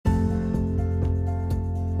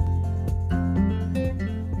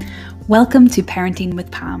Welcome to Parenting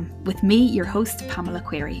with Pam, with me, your host, Pamela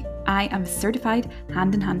Query. I am a certified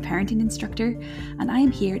hand-in-hand parenting instructor, and I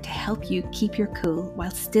am here to help you keep your cool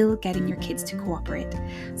while still getting your kids to cooperate,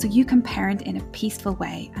 so you can parent in a peaceful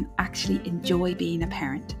way and actually enjoy being a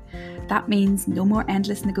parent. That means no more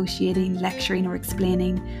endless negotiating, lecturing or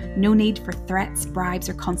explaining, no need for threats, bribes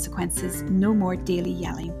or consequences, no more daily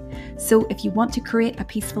yelling. So if you want to create a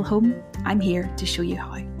peaceful home, I'm here to show you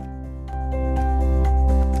how.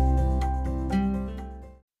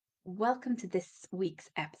 Welcome to this week's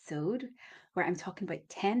episode where I'm talking about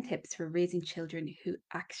 10 tips for raising children who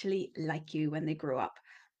actually like you when they grow up.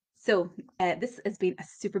 So this has been a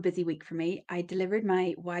super busy week for me. I delivered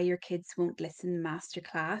my Why Your Kids Won't Listen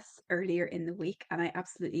masterclass earlier in the week, and I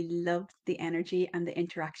absolutely loved the energy and the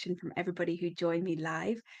interaction from everybody who joined me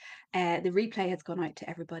live. The replay has gone out to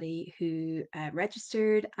everybody who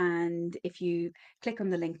registered, and if you click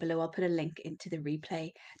on the link below, I'll put a link into the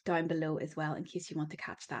replay down below as well in case you want to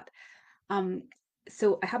catch that.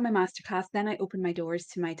 So I had my masterclass, then I opened my doors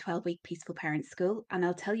to my 12-week Peaceful Parent School, and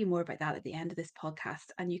I'll tell you more about that at the end of this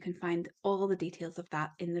podcast, and you can find all the details of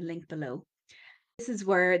that in the link below. This is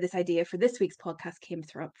where this idea for this week's podcast came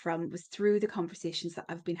from, was through the conversations that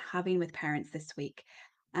I've been having with parents this week.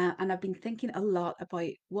 And I've been thinking a lot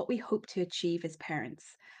about what we hope to achieve as parents.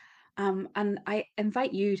 And I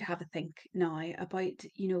invite you to have a think now about,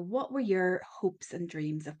 what were your hopes and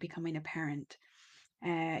dreams of becoming a parent?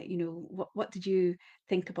 What did you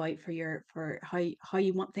think about for how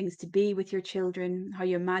you want things to be with your children, how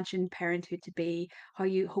you imagine parenthood to be, how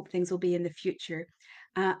you hope things will be in the future?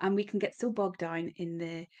 And we can get so bogged down in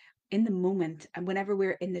the moment, and whenever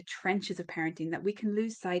we're in the trenches of parenting, that we can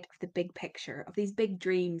lose sight of the big picture, of these big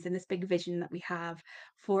dreams and this big vision that we have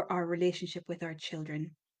for our relationship with our children.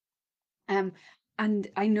 Um, and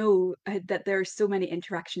I know that there are so many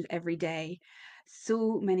interactions every day,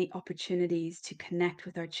 so many opportunities to connect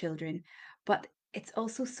with our children, but it's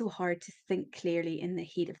also so hard to think clearly in the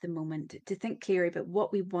heat of the moment, to think clearly about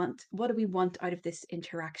what we want, what do we want out of this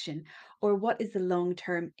interaction, or what is the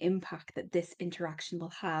long-term impact that this interaction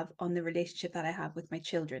will have on the relationship that I have with my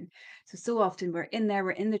children. So often we're in there,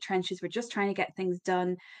 we're in the trenches, we're just trying to get things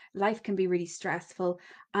done. Life can be really stressful.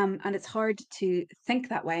 And it's hard to think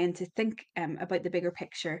that way and to think about the bigger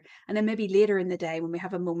picture. And then maybe later in the day, when we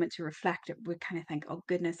have a moment to reflect, we kind of think, oh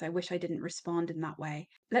goodness, I wish I didn't respond in that way.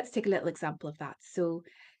 Let's take a little example of that. So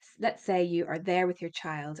let's say you are there with your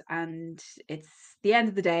child and it's the end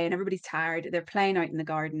of the day and everybody's tired. They're playing out in the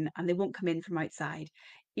garden and they won't come in from outside,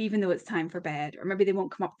 even though it's time for bed. Or maybe they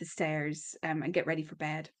won't come up the stairs and get ready for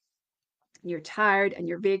bed. You're tired and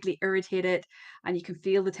you're vaguely irritated and you can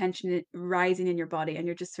feel the tension rising in your body, and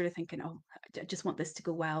you're just sort of thinking, oh, I just want this to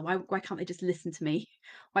go well. Why can't they just listen to me?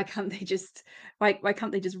 Why can't they just why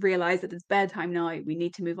can't they just realize that it's bedtime now? We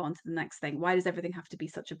need to move on to the next thing. Why does everything have to be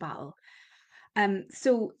such a battle?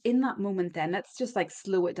 So in that moment, then let's just like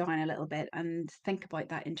slow it down a little bit and think about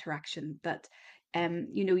that interaction, that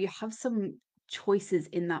you have some choices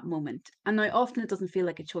in that moment. And now often it doesn't feel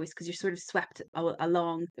like a choice because you're sort of swept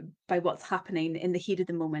along by what's happening in the heat of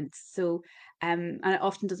the moment. So and it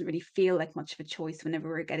often doesn't really feel like much of a choice whenever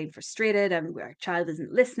we're getting frustrated and our child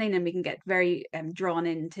isn't listening, and we can get very drawn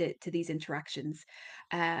into these interactions.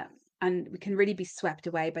 Uh, and we can really be swept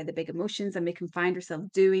away by the big emotions, and we can find ourselves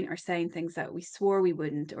doing or saying things that we swore we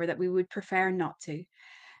wouldn't, or that we would prefer not to.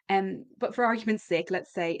 But for argument's sake,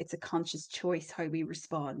 let's say it's a conscious choice how we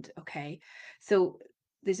respond. Okay, so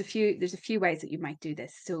there's a few ways that you might do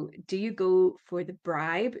this. So do you go for the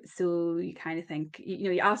bribe? So you kind of think,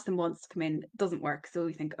 you ask them once to come in, it doesn't work, so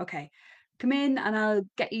you think, okay, come in and I'll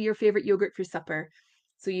get you your favorite yogurt for supper.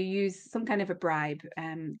 So you use some kind of a bribe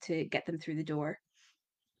to get them through the door.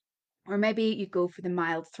 Or maybe you go for the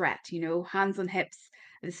mild threat, hands on hips,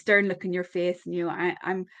 a stern look in your face,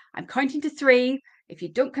 and I'm counting to three. If you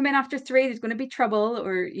don't come in after three, there's going to be trouble.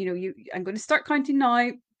 Or I'm going to start counting now.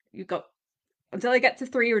 You've got until I get to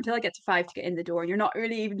three or until I get to five to get in the door, and you're not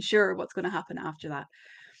really even sure what's going to happen after that.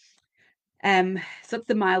 So it's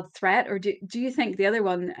the mild threat. Or do you think the other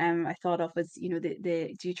one I thought of was,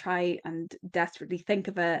 the do you try and desperately think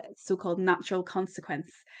of a so-called natural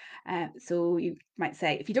consequence? So you might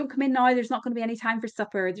say, if you don't come in now, there's not going to be any time for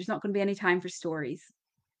supper, there's not going to be any time for stories.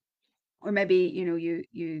 Or maybe,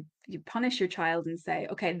 you punish your child and say,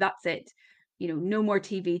 okay, that's it. No more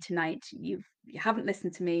TV tonight. You haven't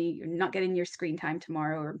listened to me, you're not getting your screen time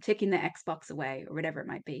tomorrow, or I'm taking the Xbox away, or whatever it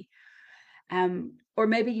might be. Or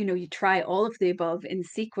maybe, you try all of the above in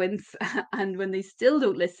sequence, and when they still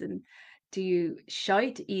don't listen, do you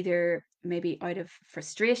shout either maybe out of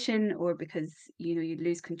frustration, or because you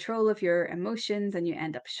lose control of your emotions and you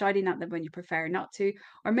end up shouting at them when you prefer not to,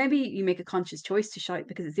 or maybe you make a conscious choice to shout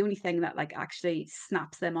because it's the only thing that like actually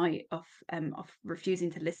snaps them out of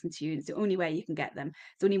refusing to listen to you. And it's the only way you can get them.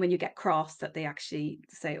 It's only when you get cross that they actually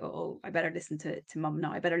say, oh, I better listen to mum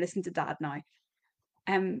now, I better listen to dad now.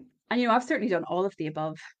 And I've certainly done all of the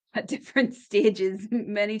above at different stages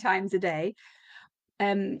many times a day.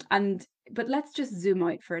 And but let's just zoom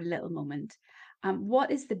out for a little moment.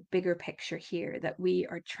 What is the bigger picture here that we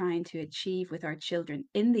are trying to achieve with our children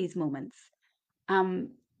in these moments?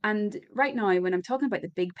 Um, and right now, when I'm talking about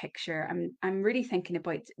the big picture, I'm really thinking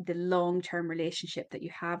about the long-term relationship that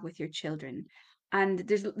you have with your children. And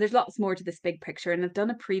there's lots more to this big picture. And I've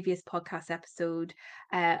done a previous podcast episode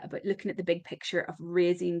about looking at the big picture of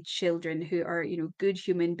raising children who are, good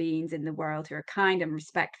human beings in the world, who are kind and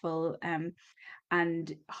respectful,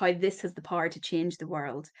 and how this has the power to change the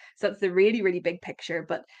world. So that's the really, really big picture.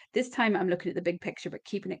 But this time I'm looking at the big picture, but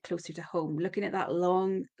keeping it closer to home, looking at that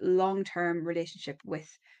long-term relationship with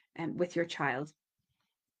your child.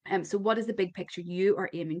 So what is the big picture you are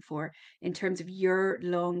aiming for in terms of your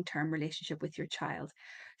long-term relationship with your child?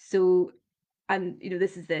 So, and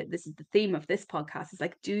this is the theme of this podcast, is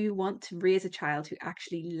like, do you want to raise a child who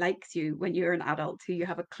actually likes you when you're an adult, who you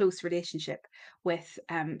have a close relationship with,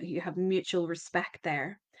 who you have mutual respect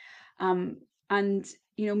there? um, and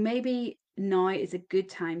maybe now is a good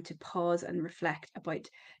time to pause and reflect about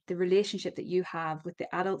the relationship that you have with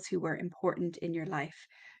the adults who were important in your life,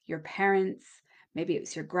 your parents, maybe it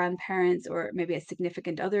was your grandparents, or maybe a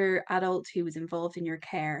significant other adult who was involved in your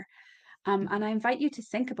care. And I invite you to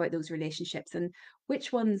think about those relationships and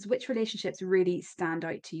which relationships really stand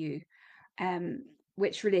out to you. um,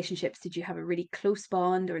 which relationships did you have a really close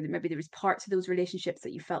bond, or maybe there was parts of those relationships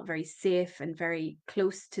that you felt very safe and very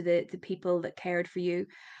close to the people that cared for you.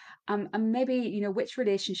 And maybe which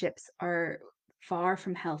relationships are far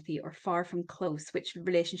from healthy or far from close, which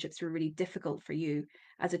relationships were really difficult for you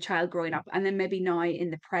as a child growing up, and then maybe now in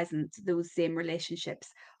the present, those same relationships,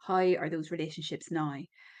 how are those relationships now?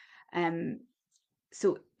 um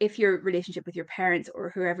so if your relationship with your parents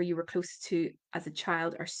or whoever you were close to as a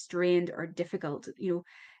child are strained or difficult,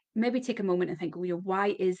 maybe take a moment and think,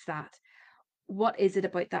 why is that? What is it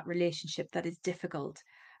about that relationship that is difficult?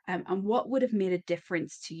 And what would have made a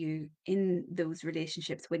difference to you in those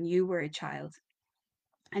relationships when you were a child?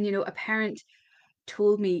 And a parent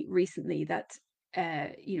told me recently that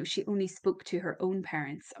she only spoke to her own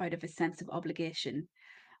parents out of a sense of obligation.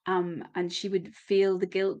 And she would feel the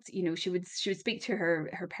guilt. She would speak to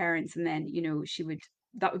her parents, and then she would,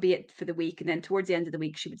 that would be it for the week, and then towards the end of the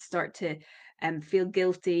week she would start to feel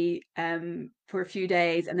guilty for a few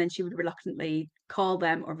days, and then she would reluctantly call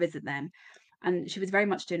them or visit them, and she was very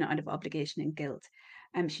much doing it out of obligation and guilt.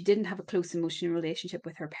 She didn't have a close emotional relationship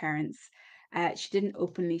with her parents. She didn't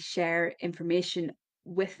openly share information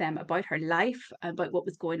with them about her life, about what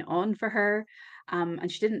was going on for her.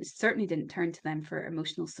 And she certainly didn't turn to them for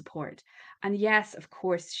emotional support. And yes, of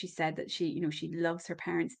course, she said that she loves her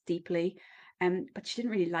parents deeply, but she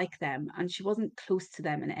didn't really like them, and she wasn't close to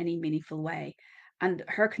them in any meaningful way. And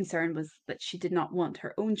her concern was that she did not want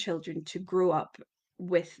her own children to grow up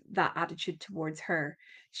with that attitude towards her.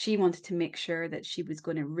 She wanted to make sure that she was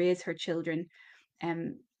going to raise her children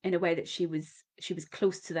in a way that she was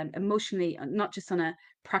close to them emotionally, not just on a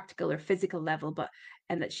practical or physical level, but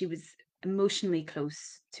and that she was emotionally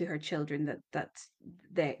close to her children, that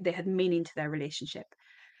they had meaning to their relationship.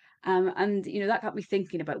 And that got me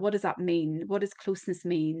thinking about, what does that mean? What does closeness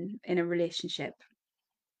mean in a relationship?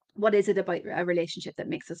 What is it about a relationship that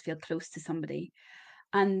makes us feel close to somebody?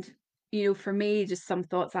 And for me, just some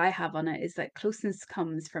thoughts I have on it is that closeness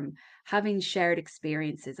comes from having shared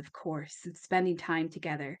experiences, of course, and spending time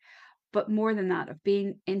together, but more than that, of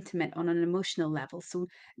being intimate on an emotional level. So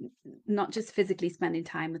not just physically spending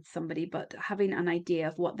time with somebody, but having an idea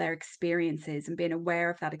of what their experience is and being aware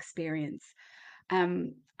of that experience.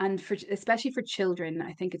 And for especially for children,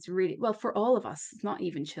 I think it's really, well, for all of us, not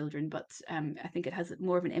even children, but I think it has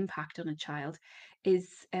more of an impact on a child, is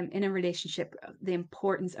in a relationship, the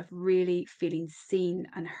importance of really feeling seen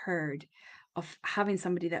and heard, of having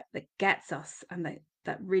somebody that gets us, and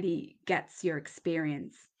that really gets your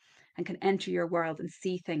experience and can enter your world and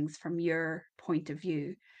see things from your point of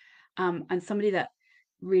view. And somebody that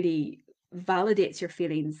really validates your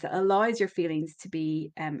feelings, that allows your feelings to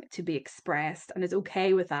be expressed and is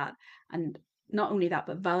okay with that, and not only that,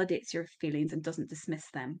 but validates your feelings and doesn't dismiss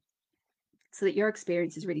them, so that your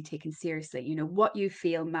experience is really taken seriously. What you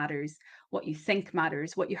feel matters, what you think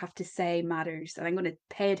matters, what you have to say matters, and I'm going to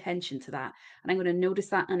pay attention to that, and I'm going to notice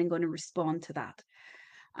that, and I'm going to respond to that.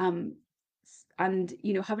 And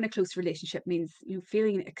having a close relationship means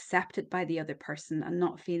feeling accepted by the other person and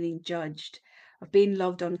not feeling judged, of being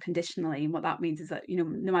loved unconditionally. And what that means is that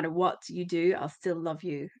no matter what you do, I'll still love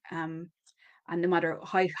you. And no matter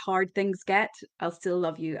how hard things get, I'll still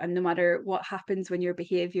love you. And no matter what happens when your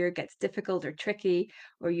behavior gets difficult or tricky,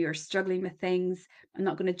 or you're struggling with things, I'm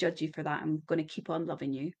not going to judge you for that. I'm going to keep on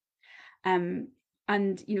loving you. Um,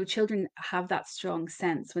 and children have that strong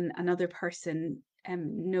sense when another person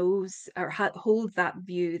knows or holds that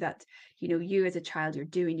view that you as a child, you're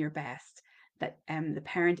doing your best, that the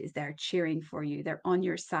parent is there cheering for you, they're on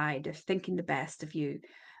your side, they're thinking the best of you.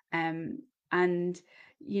 And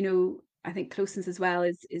I think closeness as well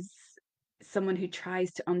is someone who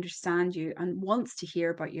tries to understand you and wants to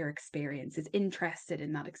hear about your experience, is interested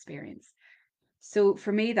in that experience. So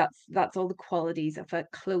for me, that's all the qualities of a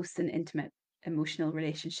close and intimate emotional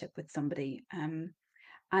relationship with somebody.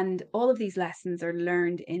 And all of these lessons are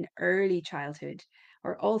learned in early childhood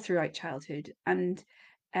or all throughout childhood. And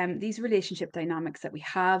these relationship dynamics that we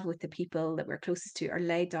have with the people that we're closest to are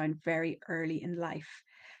laid down very early in life.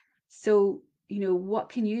 So, what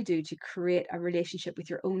can you do to create a relationship with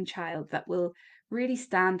your own child that will really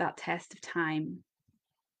stand that test of time?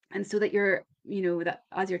 And so that that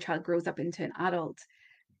as your child grows up into an adult,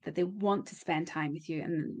 that they want to spend time with you,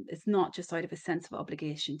 and it's not just out of a sense of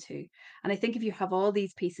obligation to. And I think if you have all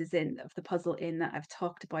these pieces in of the puzzle in that I've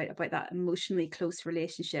talked about that emotionally close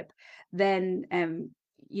relationship, then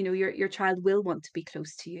your child will want to be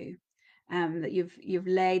close to you. That you've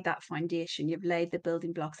laid that foundation, you've laid the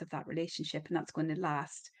building blocks of that relationship, and that's going to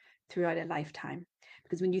last throughout a lifetime.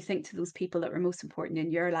 Because when you think to those people that were most important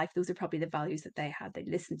in your life, those are probably the values that they had. They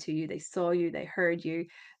listened to you, they saw you, they heard you,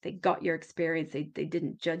 they got your experience, they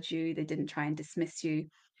didn't judge you, they didn't try and dismiss you,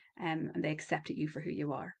 and they accepted you for who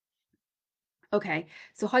you are. Okay,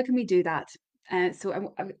 so how can we do that?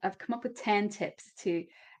 So I've come up with 10 tips to,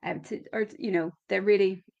 or they're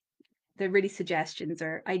really suggestions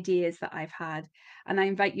or ideas that I've had. And I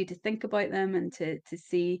invite you to think about them and to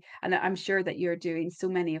see. And I'm sure that you're doing so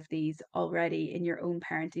many of these already in your own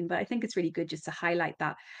parenting, but I think it's really good just to highlight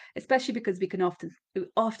that, especially because we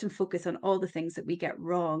often focus on all the things that we get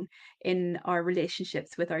wrong in our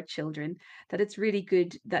relationships with our children. That it's really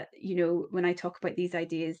good that, when I talk about these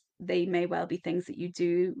ideas, they may well be things that you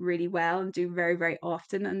do really well and do very, very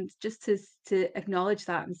often. And just to acknowledge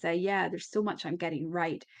that and say, yeah, there's so much I'm getting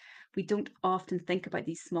right. We don't often think about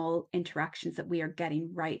these small interactions that we are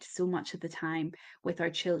getting right so much of the time with our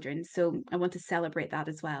children. So I want to celebrate that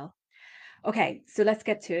as well. Okay, so let's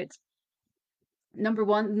get to it. Number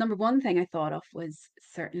one thing I thought of was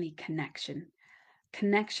certainly connection.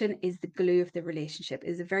 Connection is the glue of the relationship,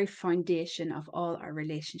 is the very foundation of all our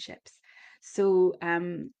relationships. So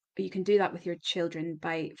you can do that with your children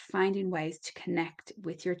by finding ways to connect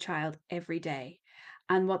with your child every day.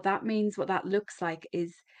 And what that means, what that looks like,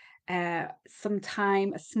 is some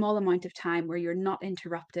time, a small amount of time where you're not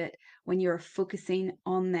interrupted, when you're focusing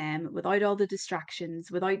on them without all the distractions,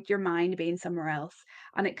 without your mind being somewhere else.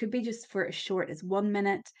 And it could be just for as short as 1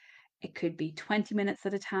 minute, it could be 20 minutes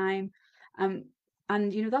at a time. Um,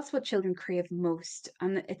 and that's what children crave most.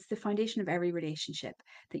 And it's the foundation of every relationship,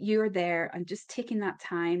 that you are there and just taking that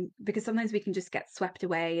time, because sometimes we can just get swept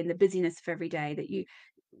away in the busyness of every day, that you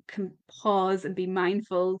can pause and be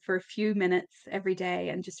mindful for a few minutes every day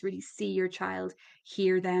and just really see your child,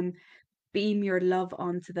 hear them, beam your love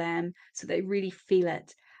onto them so they really feel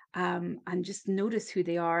it, and just notice who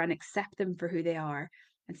they are and accept them for who they are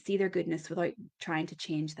and see their goodness without trying to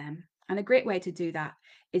change them. And a great way to do that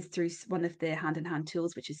is through one of the hand in hand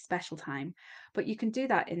tools, which is special time. But you can do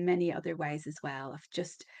that in many other ways as well, of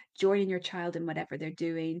just joining your child in whatever they're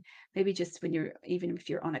doing. Maybe just when even if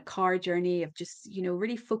you're on a car journey, of just,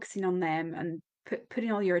 really focusing on them and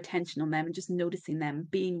putting all your attention on them and just noticing them,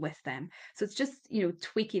 being with them. So it's just,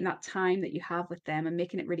 tweaking that time that you have with them and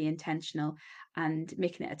making it really intentional and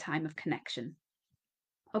making it a time of connection.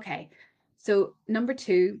 Okay. So number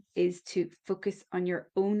two is to focus on your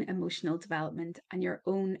own emotional development and your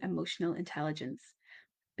own emotional intelligence.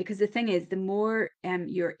 Because the thing is, the more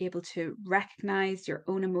you're able to recognize your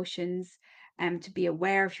own emotions, to be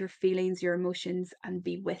aware of your feelings, your emotions, and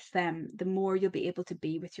be with them, the more you'll be able to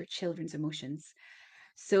be with your children's emotions.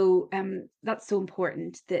 So that's so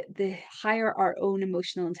important, that the higher our own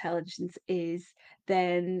emotional intelligence is,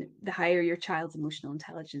 then the higher your child's emotional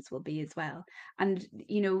intelligence will be as well. And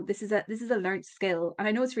this is a learned skill. And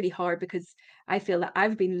I know it's really hard, because I feel that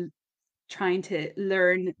I've been trying to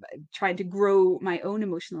learn, trying to grow my own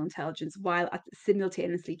emotional intelligence while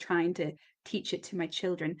simultaneously trying to teach it to my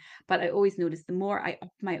children. But I always notice the more I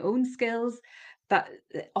up my own skills, that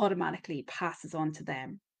it automatically passes on to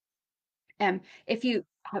them. If you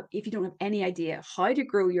don't have any idea how to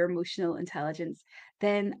grow your emotional intelligence,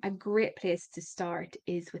 then a great place to start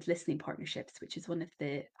is with listening partnerships, which is one of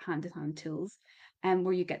the hand-in-hand tools,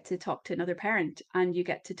 where you get to talk to another parent and you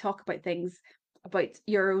get to talk about things about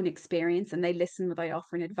your own experience, and they listen without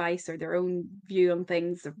offering advice or their own view on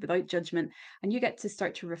things or without judgment, and you get to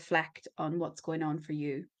start to reflect on what's going on for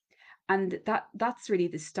you. And that's really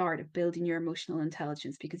the start of building your emotional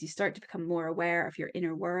intelligence, because you start to become more aware of your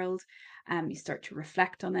inner world. You start to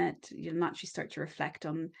reflect on it. You'll naturally start to reflect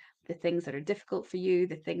on the things that are difficult for you,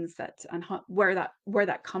 the things that, and how, where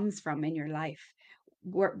that comes from in your life,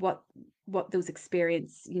 where, what those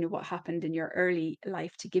experience, what happened in your early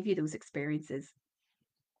life to give you those experiences.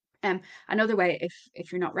 Another way,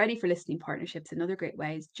 if you're not ready for listening partnerships, another great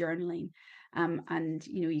way is journaling. And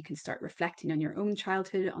you can start reflecting on your own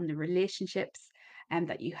childhood, on the relationships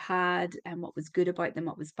that you had, and what was good about them,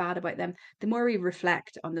 what was bad about them. The more we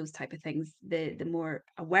reflect on those type of things, the more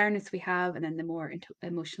awareness we have, and then the more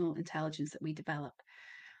emotional intelligence that we develop.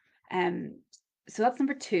 Um, so that's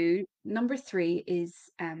number two. Number three is,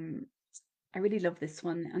 I really love this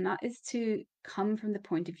one, and that is to come from the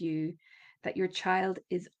point of view that your child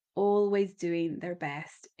is always doing their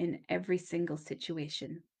best in every single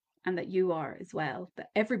situation, and that you are as well. That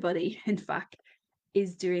everybody, in fact,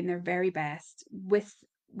 is doing their very best with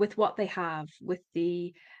what they have, with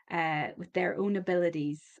their own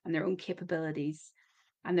abilities and their own capabilities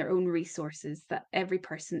and their own resources. That every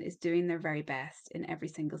person is doing their very best in every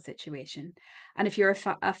single situation. And if you're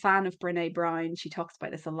a fan of Brene Brown, she talks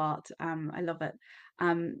about this a lot. I love it.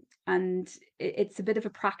 And it's a bit of a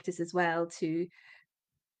practice as well to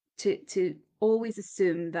always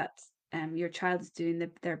assume that your child is doing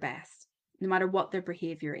their best, no matter what their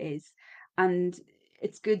behavior is. And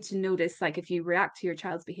it's good to notice, like, if you react to your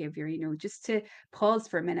child's behavior, just to pause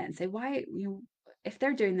for a minute and say, why, if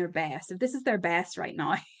they're doing their best, if this is their best right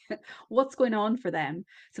now, what's going on for them?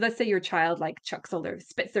 So let's say your child like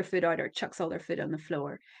spits their food out or chucks all their food on the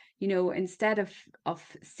floor. Instead of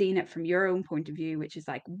seeing it from your own point of view, which is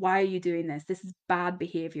like, why are you doing this? This is bad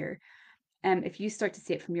behavior. If you start to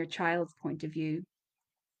see it from your child's point of view,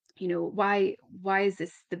 why is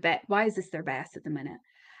this why is this their best at the minute,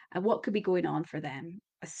 and what could be going on for them,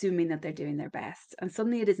 assuming that they're doing their best, and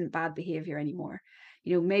suddenly it isn't bad behavior anymore.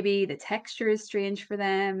 Maybe the texture is strange for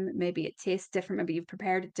them, maybe it tastes different, maybe you've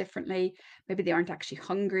prepared it differently, maybe they aren't actually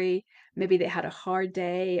hungry, maybe they had a hard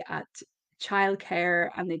day at childcare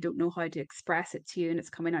and they don't know how to express it to you, and it's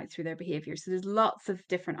coming out through their behavior. So there's lots of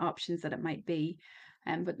different options that it might be.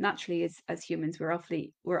 But naturally, as humans,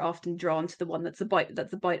 we're often drawn to the one that's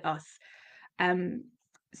about us. Um,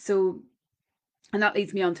 so, and that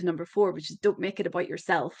leads me on to number four, which is don't make it about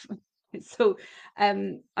yourself. So,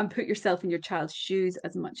 and put yourself in your child's shoes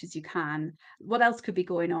as much as you can. What else could be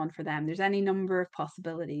going on for them? There's any number of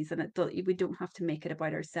possibilities, and we don't have to make it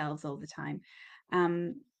about ourselves all the time.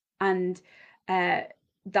 Um, and uh,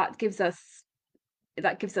 that gives us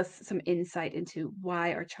that gives us some insight into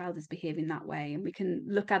why our child is behaving that way. And we can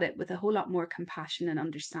look at it with a whole lot more compassion and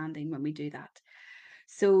understanding when we do that.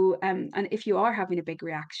 So, and if you are having a big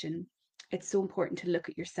reaction, it's so important to look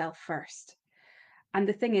at yourself first. And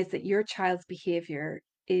the thing is that your child's behavior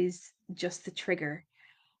is just the trigger.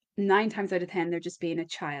 9 times out of 10, they're just being a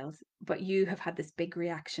child, but you have had this big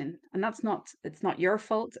reaction, and it's not your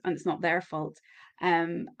fault and it's not their fault.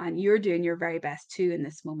 And you're doing your very best too in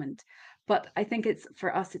this moment. But I think it's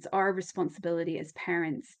our responsibility as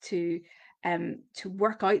parents to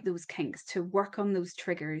work out those kinks, to work on those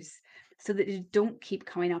triggers, so that you don't keep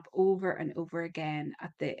coming up over and over again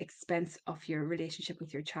at the expense of your relationship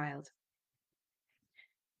with your child.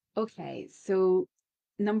 Okay, so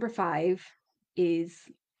number five is,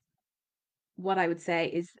 what I would say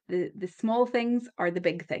is, the small things are the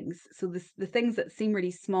big things. So the things that seem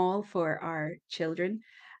really small for our children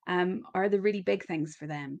are the really big things for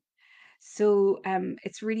them. So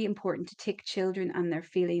it's really important to take children and their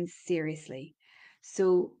feelings seriously.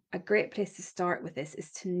 So a great place to start with this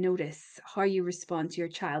is to notice how you respond to your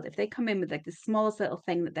child. If they come in with like the smallest little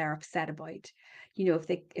thing that they're upset about,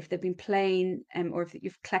 if they've been playing, or if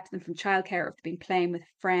you've collected them from childcare, or if they've been playing with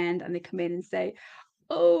a friend and they come in and say,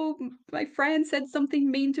 "Oh, my friend said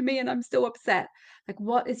something mean to me and I'm so upset." Like,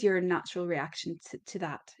 what is your natural reaction to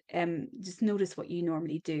that? Just notice what you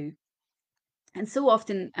normally do. And so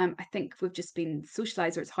often, I think we've just been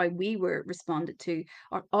socialized, or it's how we were responded to.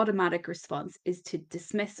 Our automatic response is to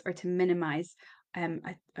dismiss or to minimize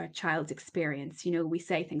a child's experience. We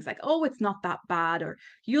say things like, "Oh, it's not that bad," or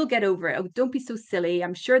 "You'll get over it. Oh, don't be so silly.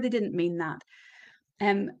 I'm sure they didn't mean that."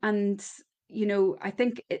 And I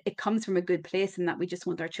think it comes from a good place in that we just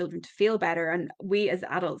want our children to feel better. And we as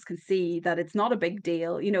adults can see that it's not a big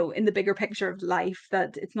deal, in the bigger picture of life,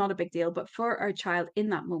 that it's not a big deal. But for our child in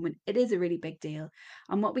that moment, it is a really big deal.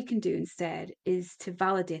 And what we can do instead is to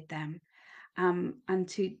validate them, and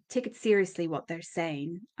to take it seriously what they're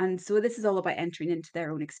saying. And so this is all about entering into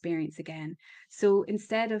their own experience again. So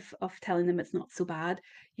instead of telling them it's not so bad,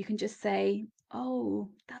 you can just say, "Oh,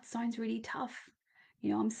 that sounds really tough.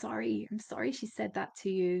 I'm sorry. I'm sorry she said that to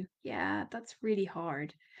you. Yeah, that's really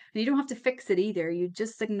hard." And you don't have to fix it either. You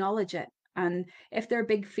just acknowledge it. And if there are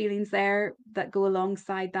big feelings there that go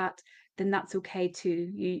alongside that, then that's okay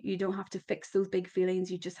too. You don't have to fix those big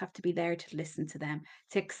feelings. You just have to be there to listen to them,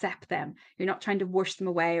 to accept them. You're not trying to wash them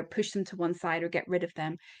away or push them to one side or get rid of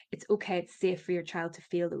them. It's okay. It's safe for your child to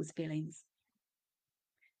feel those feelings.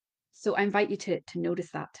 So I invite you to notice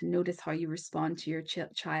that, to notice how you respond to your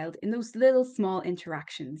child in those little small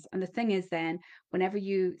interactions. And the thing is, then, whenever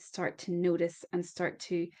you start to notice and start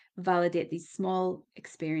to validate these small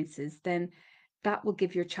experiences, then that will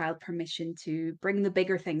give your child permission to bring the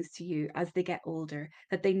bigger things to you as they get older.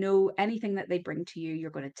 That they know anything that they bring to you, you're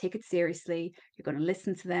going to take it seriously, you're going to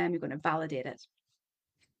listen to them, you're going to validate it.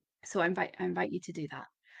 So I invite you to do that.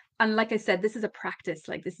 And like I said, this is a practice.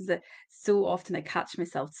 Like this is a so often I catch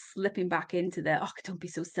myself slipping back into the, "Oh, don't be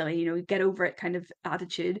so silly, get over it" kind of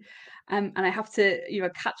attitude. And I have to,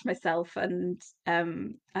 catch myself, and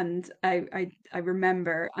I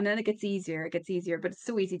remember, and then it gets easier, but it's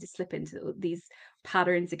so easy to slip into these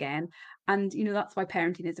patterns again. And that's why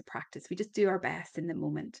parenting is a practice. We just do our best in the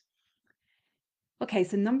moment. Okay,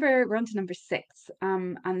 so we're on to number six,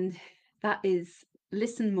 and that is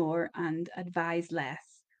listen more and advise less.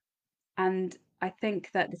 And I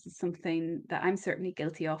think that this is something that I'm certainly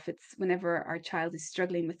guilty of. It's whenever our child is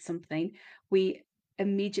struggling with something, we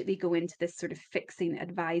immediately go into this sort of fixing,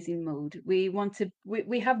 advising mode. We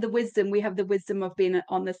have the wisdom of being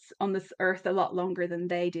on this earth a lot longer than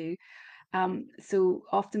they do. So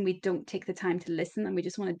often we don't take the time to listen, and we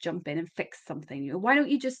just want to jump in and fix something. Why don't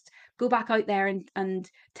you just go back out there and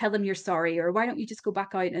tell them you're sorry? Or why don't you just go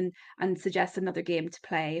back out and suggest another game to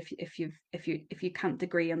play if you can't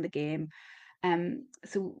agree on the game?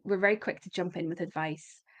 So we're very quick to jump in with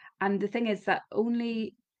advice. And the thing is that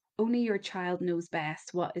only your child knows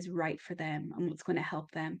best what is right for them and what's going to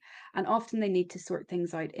help them. And often they need to sort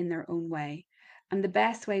things out in their own way. And the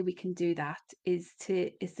best way we can do that is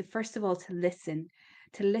to first of all to listen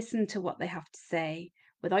to what they have to say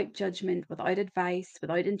without judgment, without advice,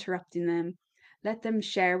 without interrupting them. Let them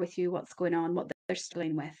share with you what's going on, what they're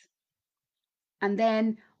struggling with. And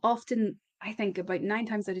then often, I think about 9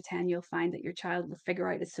 times out of 10, you'll find that your child will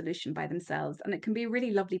figure out a solution by themselves. And it can be a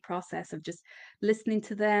really lovely process of just listening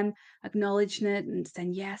to them, acknowledging it, and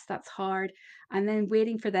saying, "Yes, that's hard." And then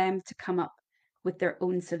waiting for them to come up with their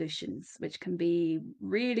own solutions, which can be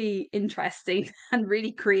really interesting and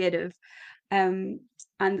really creative. Um,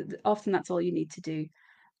 and often that's all you need to do.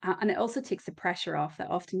 And it also takes the pressure off that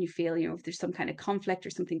often you feel, if there's some kind of conflict or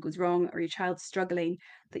something goes wrong or your child's struggling,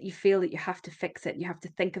 that you feel that you have to fix it and you have to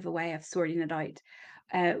think of a way of sorting it out.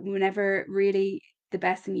 Whenever really the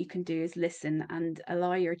best thing you can do is listen and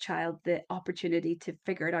allow your child the opportunity to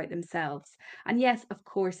figure it out themselves. And yes, of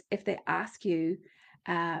course, if they ask you,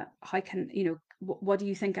 how can, what do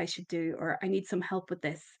you think I should do? Or I need some help with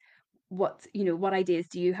this. What ideas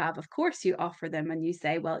do you have? Of course you offer them and you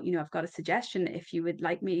say, "Well, I've got a suggestion if you would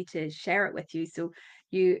like me to share it with you." So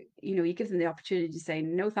you give them the opportunity to say,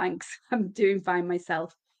 "No thanks, I'm doing fine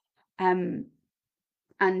myself." um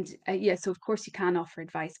and yeah, so of course you can offer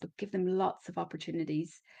advice, but give them lots of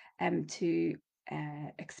opportunities to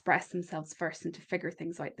express themselves first and to figure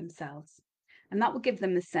things out themselves. And that will give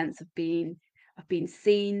them the sense of being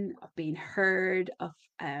seen, of being heard, of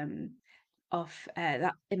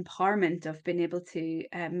that empowerment of being able to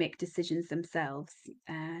make decisions themselves.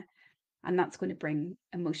 And that's going to bring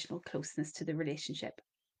emotional closeness to the relationship.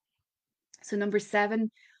 So number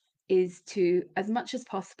seven is to, as much as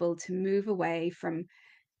possible, to move away from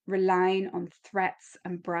relying on threats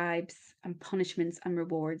and bribes and punishments and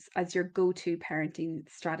rewards as your go-to parenting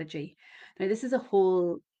strategy. Now, this is a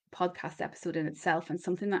whole podcast episode in itself and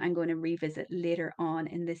something that I'm going to revisit later on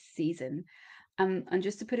in this season. And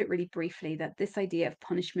just to put it really briefly, that this idea of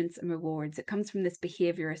punishments and rewards, it comes from this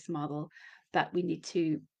behaviorist model that we need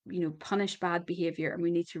to, punish bad behavior and we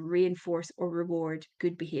need to reinforce or reward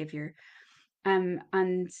good behavior. And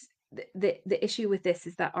the issue with this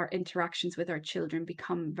is that our interactions with our children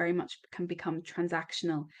can become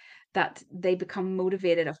transactional, that they become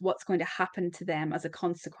motivated of what's going to happen to them as a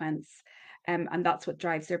consequence. And that's what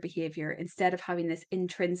drives their behavior, instead of having this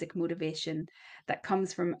intrinsic motivation that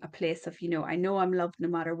comes from a place of, I know I'm loved no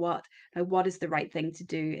matter what. Now, what is the right thing to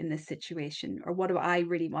do in this situation? Or what do I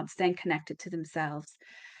really want? Staying connected to themselves.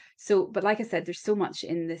 So, but like I said, there's so much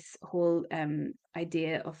in this whole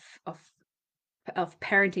idea of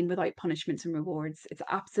parenting without punishments and rewards. It's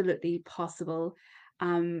absolutely possible.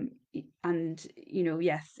 And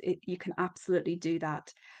yes, you can absolutely do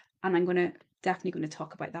that. And I'm definitely going to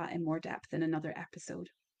talk about that in more depth in another episode.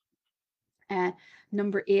 Uh,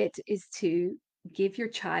 Number 8 is to give your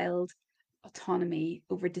child autonomy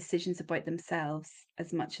over decisions about themselves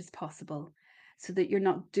as much as possible, so that you're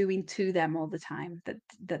not doing to them all the time,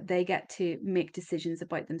 that they get to make decisions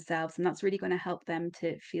about themselves. And that's really going to help them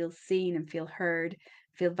to feel seen and feel heard,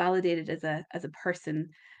 feel validated as a person,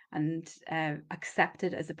 and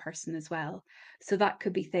accepted as a person as well. So that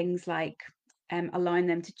could be things like allowing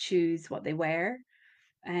them to choose what they wear,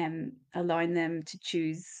 allowing them to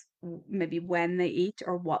choose maybe when they eat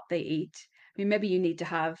or what they eat. I mean, maybe you need to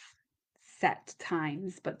have set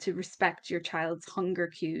times, but to respect your child's hunger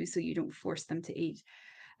cues so you don't force them to eat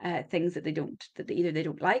things that either they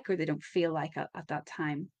don't like or they don't feel like at that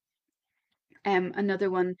time. Another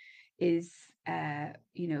one is, and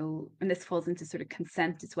this falls into sort of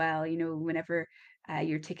consent as well. Whenever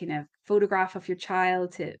you're taking a photograph of your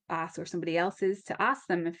child, to ask, or somebody else's, to ask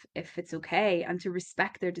them if it's okay, and to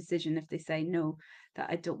respect their decision if they say no, that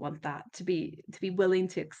I don't want that, to be willing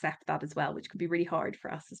to accept that as well, which can be really hard for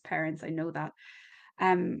us as parents. I know that.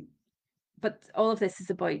 Um, but all of this is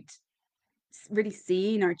about really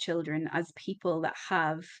seeing our children as people that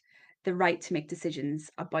have the right to make decisions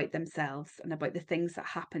about themselves and about the things that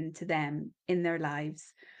happen to them in their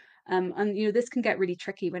lives. And this can get really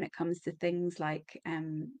tricky when it comes to things like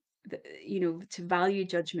to value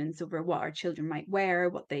judgments over what our children might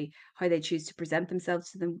wear, how they choose to present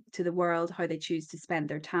themselves to the world, how they choose to spend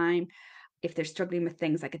their time. If they're struggling with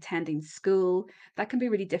things like attending school, that can be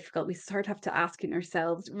really difficult. We sort of have to asking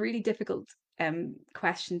ourselves really difficult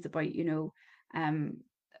questions about, um,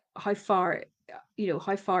 how far,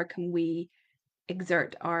 how far can we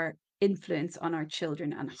exert our influence on our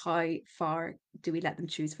children, and how far do we let them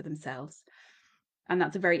choose for themselves? And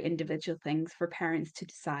that's a very individual thing for parents to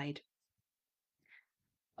decide.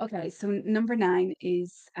 Okay, so number 9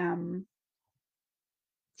 is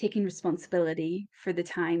taking responsibility for the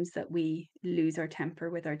times that we lose our temper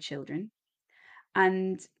with our children.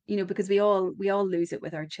 And because we all lose it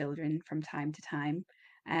with our children from time to time,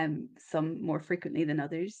 some more frequently than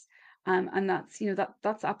others. And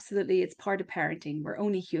that's absolutely, it's part of parenting. We're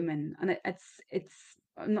only human, and it's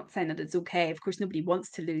I'm not saying that it's okay. Of course, nobody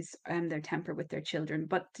wants to lose their temper with their children,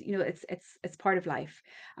 but it's part of life.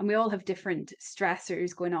 And we all have different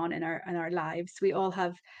stressors going on in our lives. We all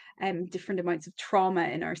have different amounts of trauma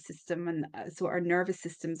in our system, and so our nervous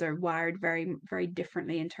systems are wired very, very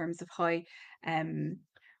differently in terms of um,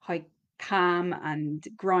 how calm and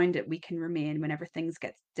grounded we can remain whenever things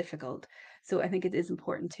get difficult. So I think it is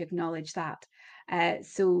important to acknowledge that.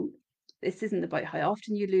 So this isn't about how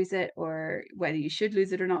often you lose it or whether you should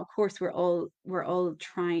lose it or not. Of course, we're all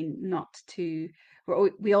trying not to.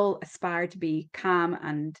 We all aspire to be calm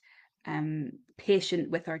and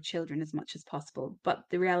patient with our children as much as possible. But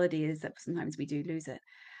the reality is that sometimes we do lose it.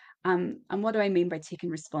 And what do I mean by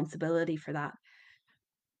taking responsibility for that?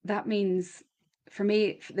 That means, for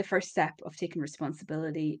me, the first step of taking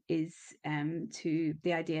responsibility is to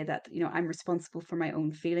the idea that I'm responsible for my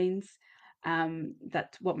own feelings.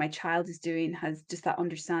 That what my child is doing has just that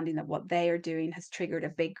understanding that what they are doing has triggered a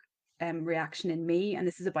big reaction in me, and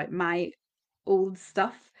this is about my old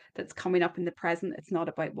stuff that's coming up in the present. It's not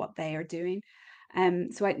about what they are doing.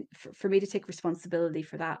 So for me to take responsibility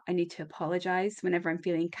for that, I need to apologize whenever I'm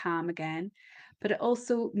feeling calm again. But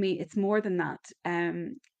it's more than that.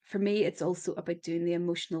 For me, it's also about doing the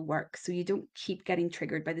emotional work, so you don't keep getting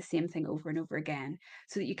triggered by the same thing over and over again,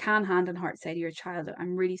 so that you can hand on heart say to your child,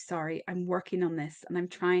 I'm really sorry, I'm working on this, and I'm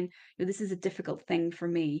trying, this is a difficult thing for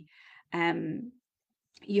me. Um,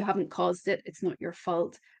 you haven't caused it. It's not your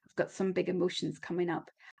fault. I've got some big emotions coming up.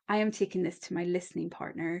 I am taking this to my listening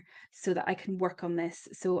partner so that I can work on this,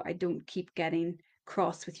 so I don't keep getting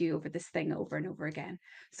cross with you over this thing over and over again.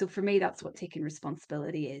 So for me, that's what taking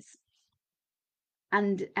responsibility is.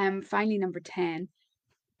 And finally, number 10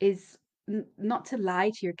 is not to lie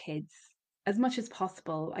to your kids as much as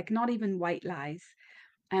possible, like not even white lies,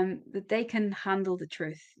 that they can handle the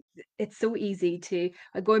truth. It's so easy to,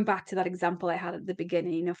 going back to that example I had at the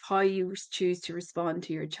beginning of how you choose to respond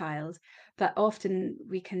to your child, that often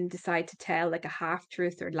we can decide to tell like a half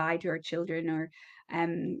truth or lie to our children, or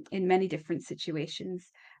in many different situations.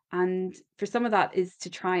 And for some of that is to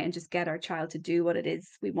try and just get our child to do what it is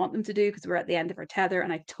we want them to do because we're at the end of our tether.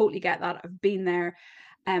 And I totally get that. I've been there.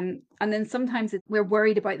 And then sometimes we're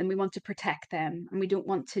worried about them. We want to protect them and we don't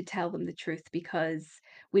want to tell them the truth because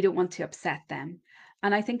we don't want to upset them.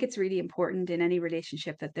 And I think it's really important in any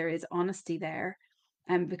relationship that there is honesty there.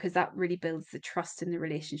 Because that really builds the trust in the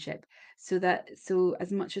relationship so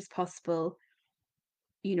as much as possible,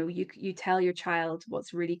 you tell your child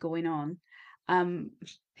what's really going on. Um,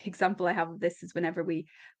 example I have of this is whenever we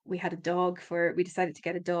had a dog for we decided to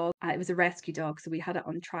get a dog. It was a rescue dog, so we had it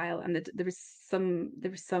on trial, and there was some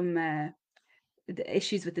the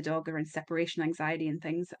issues with the dog around separation anxiety and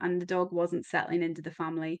things, and the dog wasn't settling into the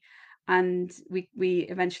family, and we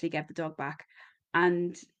eventually gave the dog back,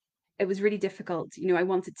 and it was really difficult. I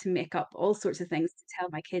wanted to make up all sorts of things to tell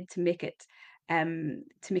my kid to make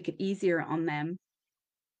it easier on them,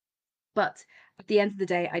 but at the end of the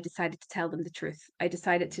day, I decided to tell them the truth. I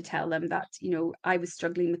decided to tell them that, I was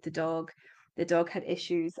struggling with the dog. The dog had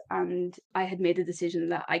issues, and I had made a decision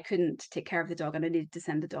that I couldn't take care of the dog and I needed to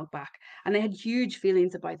send the dog back. And they had huge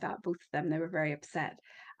feelings about that, both of them. They were very upset.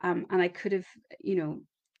 And you know,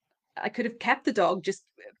 I could have kept the dog just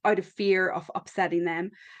out of fear of upsetting them.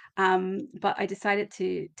 But I decided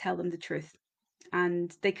to tell them the truth,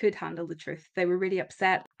 and they could handle the truth. They were really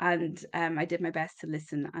upset, and I did my best to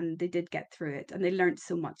listen, and they did get through it, and they learned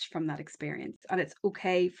so much from that experience. And it's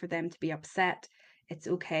okay for them to be upset. It's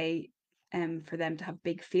okay for them to have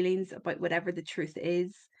big feelings about whatever the truth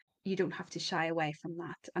is. You don't have to shy away from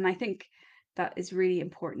that. And I think that is really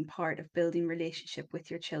important part of building relationship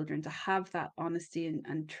with your children, to have that honesty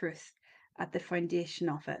and truth at the foundation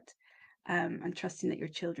of it, and trusting that your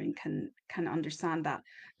children can understand that,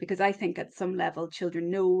 because I think at some level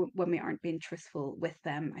children know when we aren't being truthful with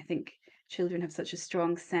them. I think children have such a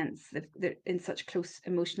strong sense that they're in such close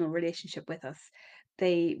emotional relationship with us.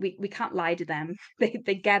 We can't lie to them.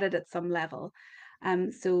 They get it at some level.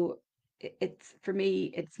 So it's for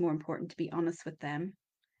me, it's more important to be honest with them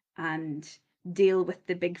and deal with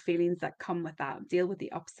the big feelings that come with that, deal with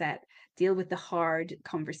the upset, deal with the hard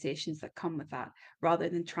conversations that come with that, rather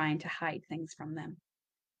than trying to hide things from them.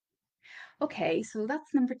 Okay, so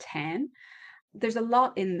that's number 10. There's a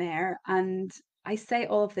lot in there, and I say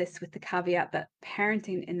all of this with the caveat that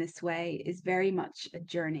parenting in this way is very much a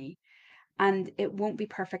journey, and it won't be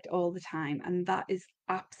perfect all the time, and that is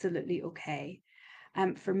absolutely okay.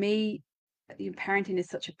 For me, parenting is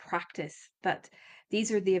such a practice that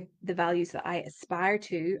these are the values that I aspire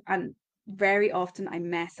to, and very often I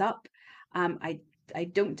mess up. I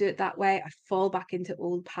don't do it that way. I fall back into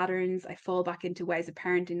old patterns. I fall back into ways of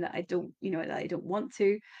parenting that I don't want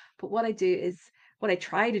to. But what I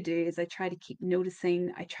try to do is I try to keep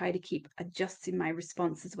noticing. I try to keep adjusting my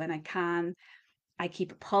responses when I can. I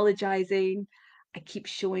keep apologizing. I keep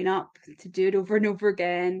showing up to do it over and over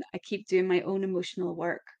again. I keep doing my own emotional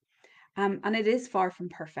work. And it is far from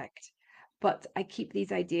perfect, but I keep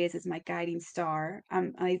these ideas as my guiding star.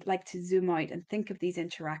 I like to zoom out and think of these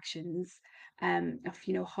interactions, of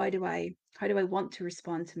how do I want to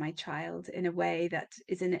respond to my child in a way that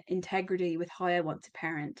is in integrity with how I want to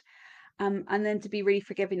parent, and then to be really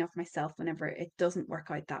forgiving of myself whenever it doesn't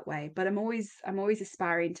work out that way. But I'm always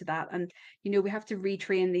aspiring to that. And we have to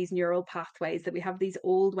retrain these neural pathways, that we have these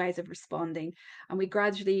old ways of responding, and we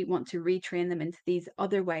gradually want to retrain them into these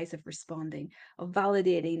other ways of responding, of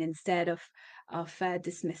validating instead of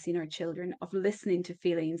dismissing our children, of listening to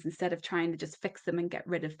feelings instead of trying to just fix them and get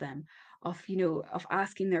rid of them, of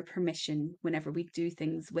asking their permission whenever we do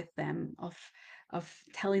things with them, of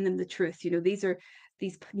telling them the truth. These are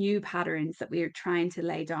these new patterns that we are trying to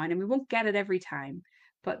lay down, and we won't get it every time,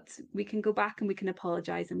 but we can go back and we can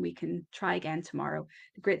apologize and we can try again tomorrow.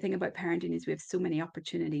 The great thing about parenting is we have so many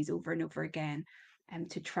opportunities over and over again,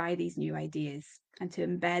 to try these new ideas and to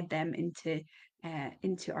embed them into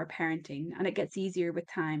our parenting, and it gets easier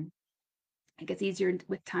with time. It gets easier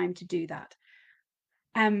with time to do that.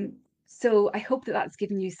 um so I hope that that's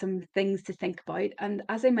given you some things to think about. And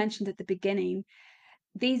as I mentioned at the beginning,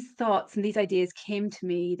 these thoughts and these ideas came to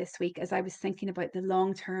me this week as I was thinking about the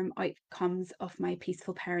long term outcomes of my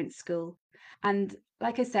Peaceful Parents School. And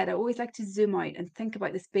like I said, I always like to zoom out and think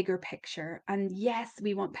about this bigger picture. And yes,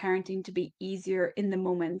 we want parenting to be easier in the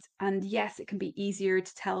moment. And yes, it can be easier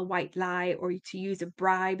to tell a white lie or to use a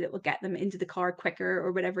bribe that will get them into the car quicker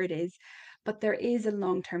or whatever it is. But there is a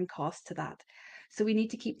long term cost to that. So we need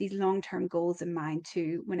to keep these long term goals in mind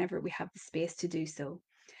too, whenever we have the space to do so.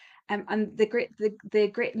 And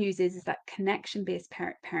the great news is that connection-based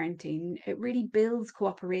parenting, it really builds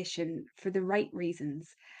cooperation for the right reasons.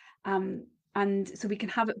 And so we can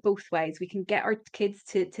have it both ways. We can get our kids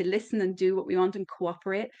to listen and do what we want and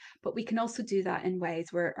cooperate, but we can also do that in ways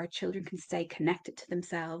where our children can stay connected to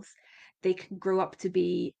themselves. They can grow up to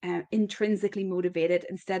be intrinsically motivated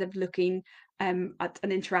instead of looking at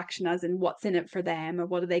an interaction as in what's in it for them or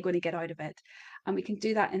what are they going to get out of it. And we can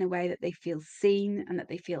do that in a way that they feel seen and that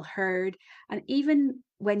they feel heard. And even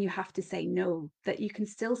when you have to say no, that you can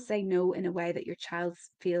still say no in a way that your child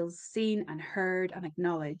feels seen and heard and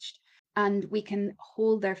acknowledged, and we can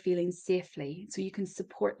hold their feelings safely, so you can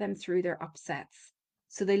support them through their upsets,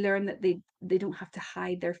 so they learn that they don't have to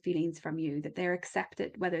hide their feelings from you, that they're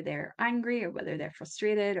accepted whether they're angry or whether they're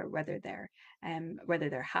frustrated or whether they're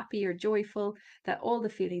happy or joyful, that all the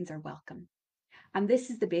feelings are welcome. And this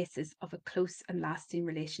is the basis of a close and lasting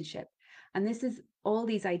relationship. And this is all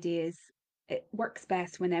these ideas. It works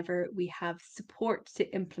best whenever we have support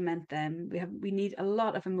to implement them. We need a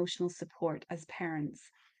lot of emotional support as parents.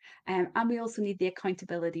 And we also need the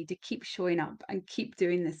accountability to keep showing up and keep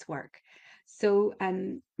doing this work. So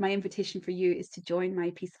my invitation for you is to join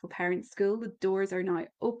my Peaceful Parents School. The doors are now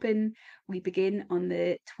open. We begin on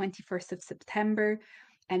the 21st of September.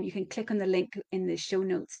 And you can click on the link in the show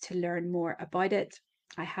notes to learn more about it.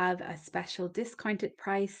 I have a special discounted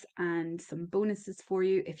price and some bonuses for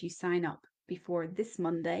you if you sign up before this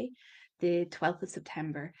Monday, the 12th of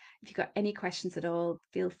September. If you've got any questions at all,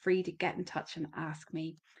 feel free to get in touch and ask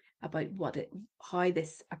me about how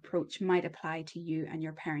this approach might apply to you and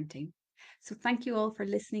your parenting. So thank you all for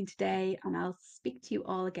listening today, and I'll speak to you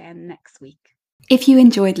all again next week. If you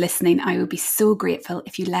enjoyed listening, I would be so grateful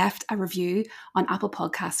if you left a review on Apple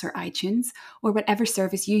Podcasts or iTunes, or whatever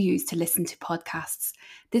service you use to listen to podcasts.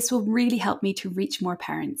 This will really help me to reach more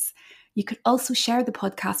parents. You could also share the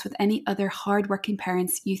podcast with any other hardworking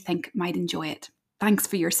parents you think might enjoy it. Thanks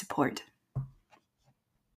for your support.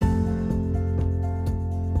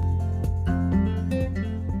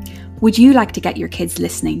 Would you like to get your kids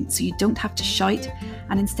listening so you don't have to shout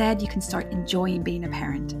and instead you can start enjoying being a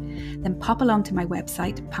parent? Then pop along to my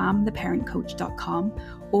website, pamtheparentcoach.com,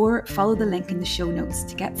 or follow the link in the show notes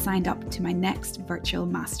to get signed up to my next virtual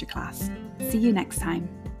masterclass. See you next time.